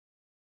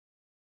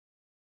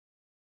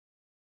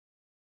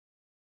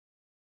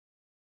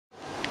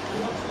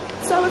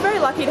So we're very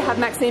lucky to have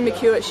Maxine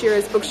McKew at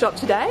Shearer's Bookshop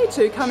today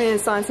to come in and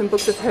sign some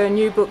books of her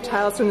new book,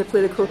 Tales from the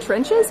Political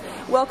Trenches.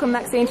 Welcome,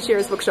 Maxine, to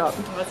Shearer's Bookshop.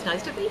 Well, it's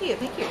nice to be here.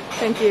 Thank you.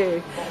 Thank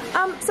you.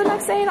 So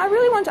Maxine, I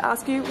really wanted to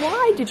ask you,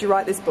 why did you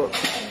write this book?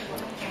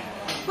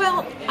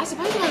 Well, I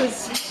suppose I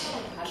was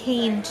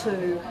keen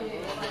to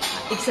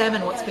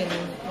examine what's been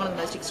one of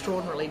the most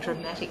extraordinarily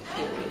dramatic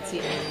periods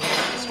in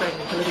Australian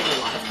political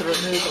life, the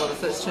removal of a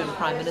first-term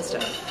Prime Minister.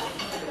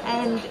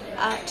 And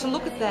to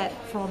look at that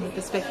from the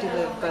perspective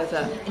of both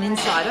an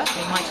insider,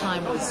 my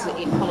time was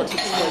in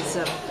politics was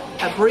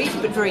brief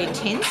but very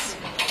intense,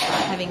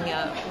 having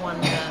won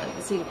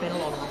the seat of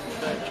Bennelong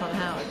off John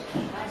Howard.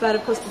 But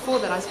of course before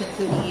that I spent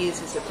 30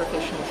 years as a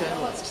professional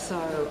journalist, so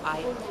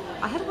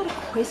I had a lot of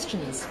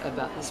questions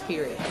about this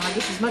period. And I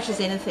guess as much as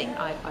anything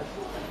I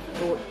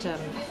brought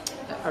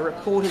a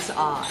reporter's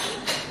eye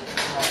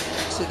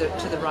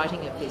to the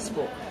writing of this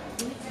book.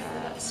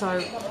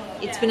 So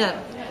it's been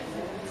a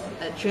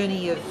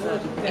journey of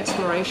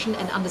exploration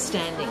and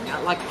understanding.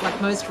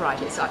 Like most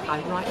writers, I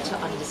write to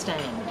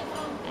understand,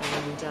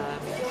 and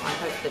I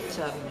hope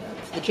that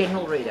for the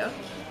general reader,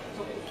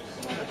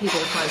 people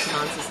will find some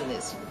answers in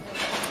this.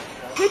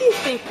 Who do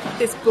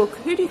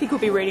you think will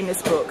be reading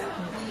this book?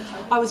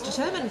 I was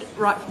determined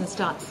right from the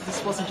start that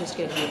this wasn't just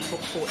going to be a book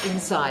for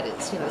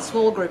insiders, a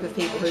small group of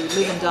people who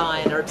live and die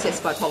and are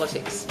obsessed by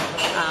politics.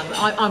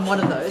 I'm one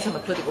of those. I'm a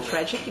political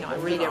tragic, I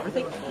read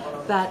everything.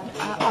 But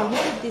I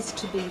wanted this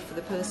to be for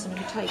the person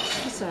who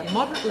takes just a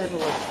moderate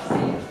level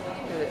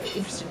of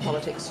interest in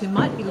politics, who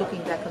might be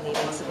looking back on the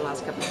events of the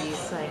last couple of years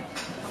saying,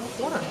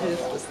 what on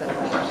earth was that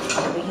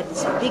about? We had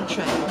this big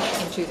change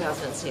in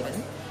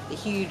 2007, the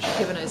huge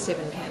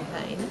 707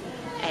 campaign,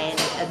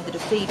 and the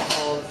defeat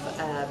of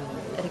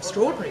an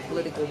extraordinary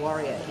political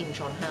warrior in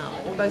John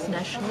Howard, both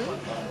nationally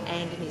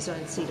and in his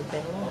own seat of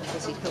Bennelong,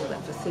 because he'd held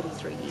that for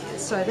 33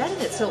 years. So that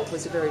in itself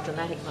was a very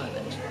dramatic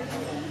moment.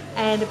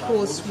 And of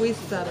course,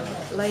 with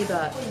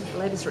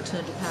Labor's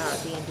return to power at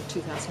the end of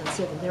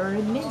 2007, there are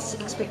immense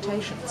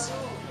expectations.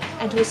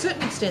 And to a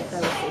certain extent they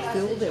were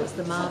fulfilled. There was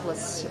the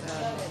marvellous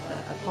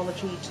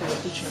apology to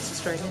Indigenous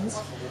Australians,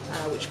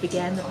 which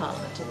began the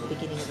Parliament at the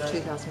beginning of the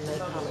 2008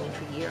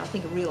 parliamentary year. I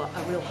think a real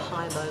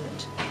high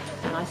moment,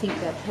 and I think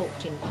that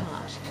helped in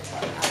part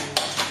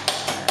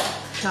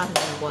charting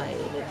the way.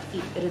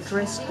 It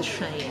addressed the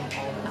shame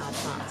of our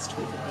past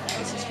with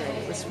Indigenous Australia.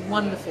 It was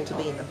wonderful to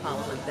be in the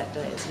Parliament that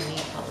day as a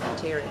new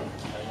parliamentarian.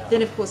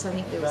 Then, of course, I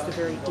think there was the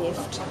very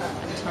deft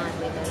and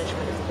timely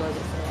management of the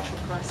global financial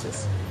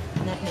crisis,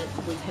 and that meant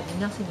that we've had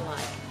nothing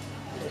like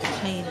the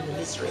pain and the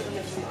misery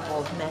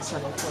of mass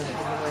unemployment in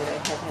the way they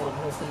have had in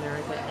North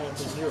America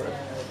and in Europe.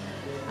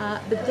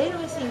 But then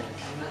I think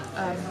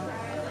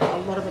a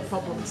lot of the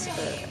problems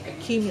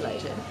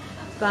accumulated,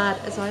 but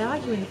as I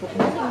argue in the book,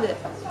 nothing that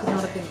could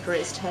not have been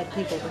addressed had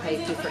people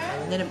behaved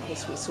differently. And then of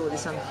course we saw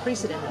this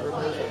unprecedented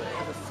removal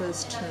of a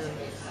first-term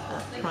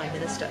Prime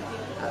Minister,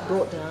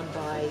 brought down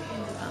by,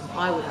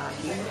 I would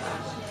argue,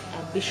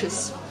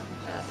 ambitious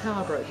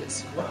power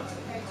brokers.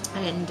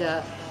 And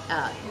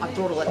I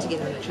brought all that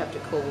together in a chapter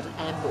called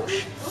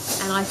Ambush.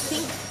 And I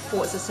think,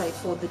 as I say,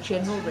 for the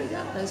general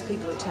reader, those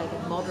people who take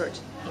a moderate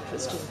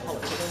interest in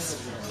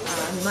politics,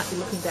 who might be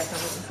looking back on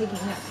it and thinking,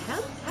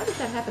 how did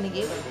that happen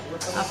again?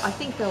 I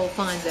think they'll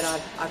find that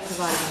I've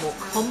provided a more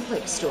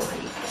complex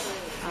story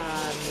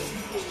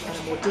and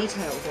a more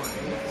detailed one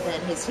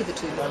than has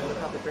hitherto been on the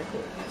public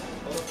record.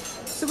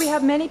 So we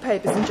have many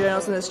papers and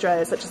journals in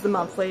Australia, such as the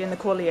Monthly and the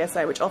Quarterly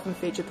Essay, which often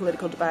feature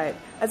political debate.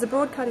 As a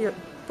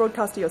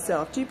broadcaster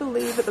yourself, do you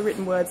believe that the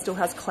written word still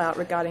has clout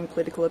regarding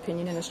political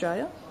opinion in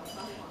Australia?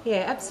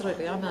 Yeah,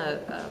 absolutely. I'm a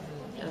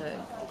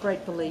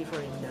great believer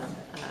in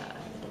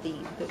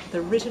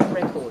the written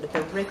record.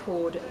 The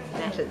record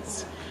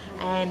matters,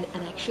 and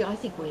actually I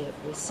think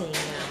we're seeing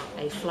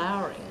now a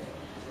flowering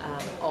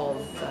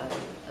of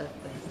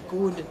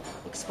good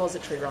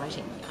expository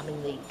writing. I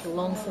mean, the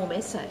long-form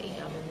essay.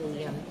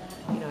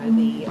 I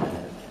mean,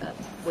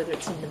 whether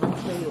it's in the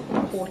monthly or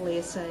the quarterly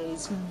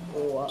essays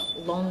or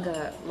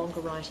longer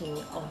writing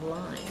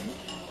online.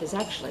 There's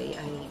actually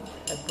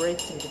a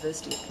breadth and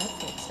diversity of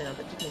platforms now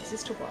that didn't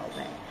exist a while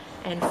back.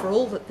 And for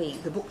all that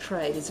the book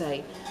trade is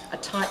a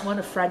tight one,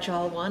 a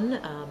fragile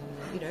one,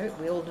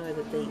 we all know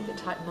that the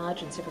tight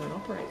margins everyone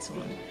operates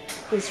on,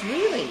 there's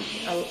really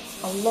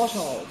a lot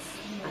of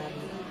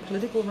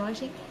political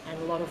writing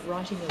and a lot of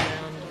writing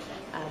around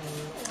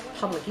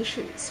public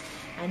issues,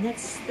 and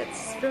that's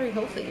very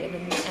healthy and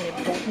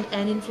important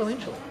and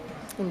influential.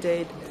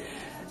 Indeed.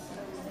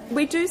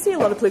 We do see a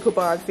lot of political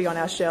biography on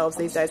our shelves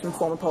these days from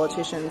former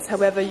politicians.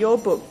 However, your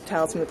book,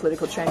 Tales from the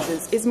Political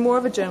Trenches, is more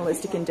of a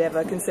journalistic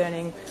endeavour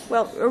concerning,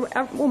 well,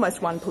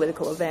 almost one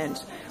political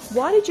event.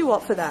 Why did you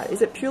opt for that?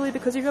 Is it purely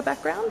because of your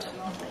background?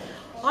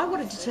 I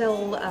wanted to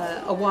tell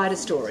a wider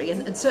story,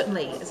 and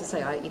certainly, as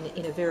I say,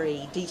 in a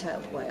very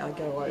detailed way, I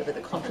go over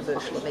the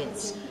controversial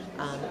events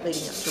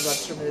leading up to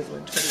Rudd's removal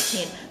in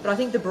 2010. But I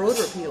think the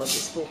broader appeal of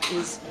this book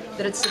is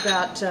that it's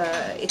about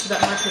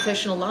my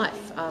professional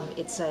life.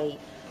 It's a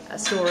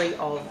story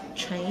of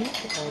change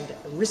and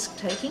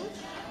risk-taking,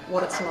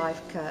 what it's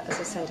like, as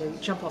I say, to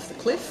jump off the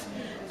cliff,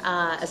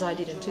 as I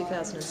did in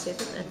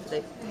 2007, and for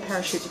the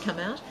parachute to come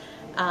out.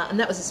 And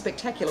that was a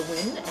spectacular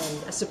win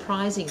and a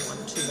surprising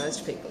one to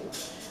most people.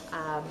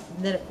 And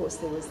then, of course,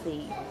 there was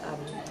the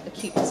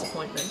acute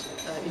disappointment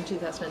in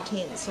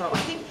 2010. So I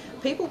think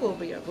people will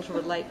be able to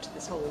relate to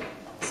this whole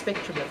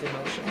spectrum of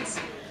emotions.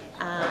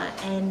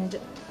 And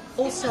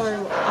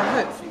also,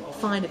 I hope,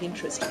 find of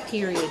interest a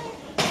period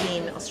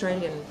in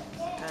Australian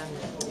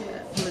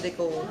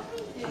political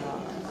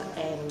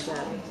and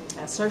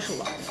our social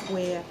life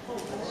where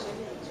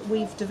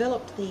we've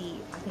developed the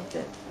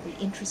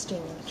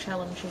interesting,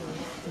 challenging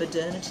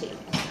modernity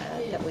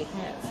that we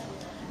have.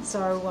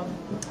 So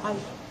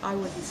I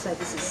would say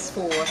this is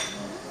for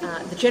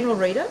the general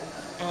reader,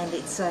 and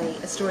it's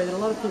a story that a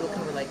lot of people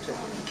can relate to.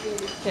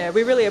 Yeah,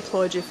 we really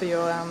applaud you for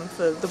your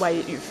for the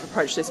way you've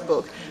approached this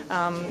book.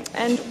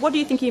 And what are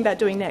you thinking about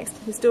doing next?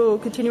 You're still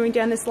continuing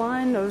down this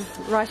line of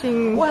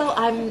writing? Well,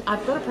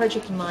 I've got a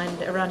project in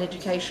mind around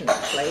education,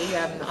 actually.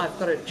 I've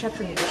got a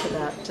chapter in the book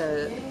about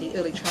the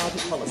early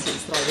childhood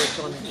policies that I worked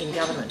on in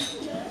government.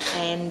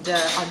 And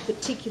I'm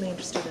particularly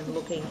interested in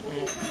looking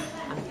at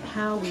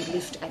how we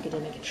lift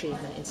academic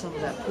achievement in some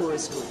of our poorer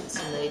schools,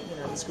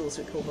 and the schools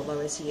we call the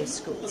low SES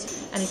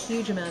schools, and a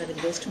huge amount of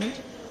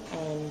investment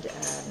and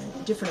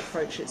different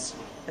approaches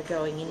are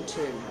going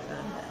into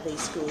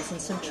these schools, and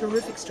some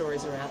terrific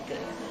stories are out there.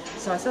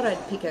 So I thought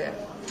I'd pick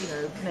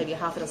maybe a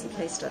half a dozen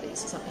case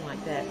studies or something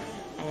like that,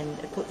 and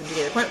put them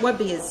together. It won't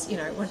be as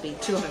it won't be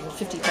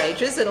 250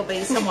 pages. It'll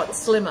be somewhat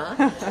slimmer,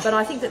 but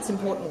I think that's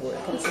important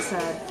work. And as I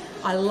say,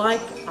 I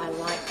like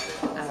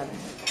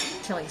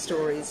telling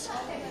stories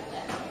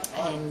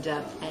and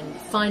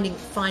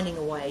finding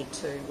a way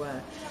to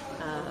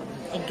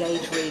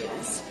engage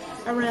readers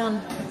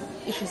around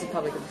issues of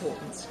public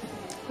importance.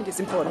 It is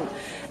important.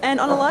 And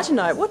on a lighter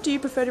note, what do you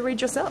prefer to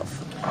read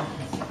yourself?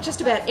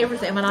 Just about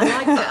everything.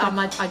 I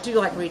mean, I do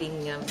like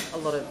reading a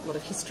lot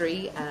of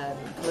history,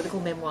 political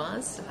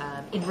memoirs.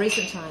 In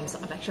recent times,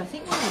 I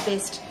think one of the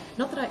best.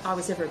 Not that I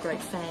was ever a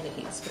great fan of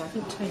his, but I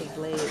think Tony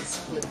Blair's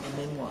political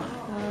memoir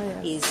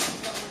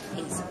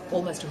is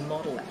almost a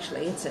model.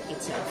 Actually, it's a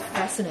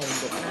fascinating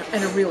book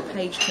and a real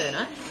page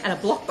turner and a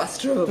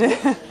blockbuster of a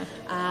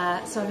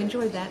book. So I've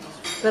enjoyed that.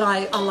 But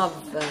I love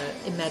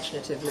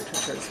imaginative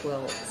literature as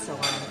well. So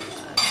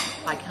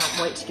I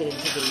can't wait to get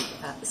into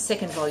the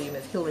second volume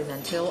of Hilary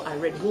Mantel. I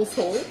read Wolf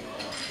Hall,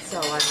 so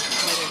I'm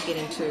waiting to get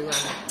into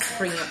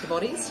Bringing Up the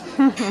Bodies.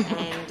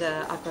 And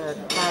I've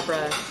got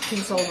Barbara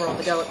Kingsolver on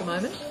the go at the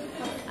moment.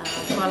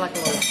 But I like a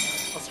lot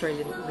of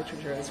Australian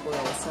literature as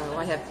well. So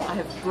I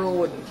have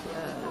broad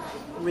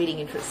reading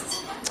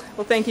interests.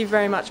 Well, thank you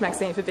very much,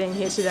 Maxine, for being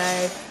here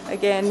today.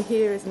 Again,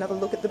 here is another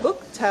look at the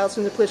book, Tales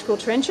from the Political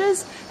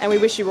Trenches, and we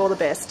wish you all the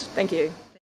best. Thank you.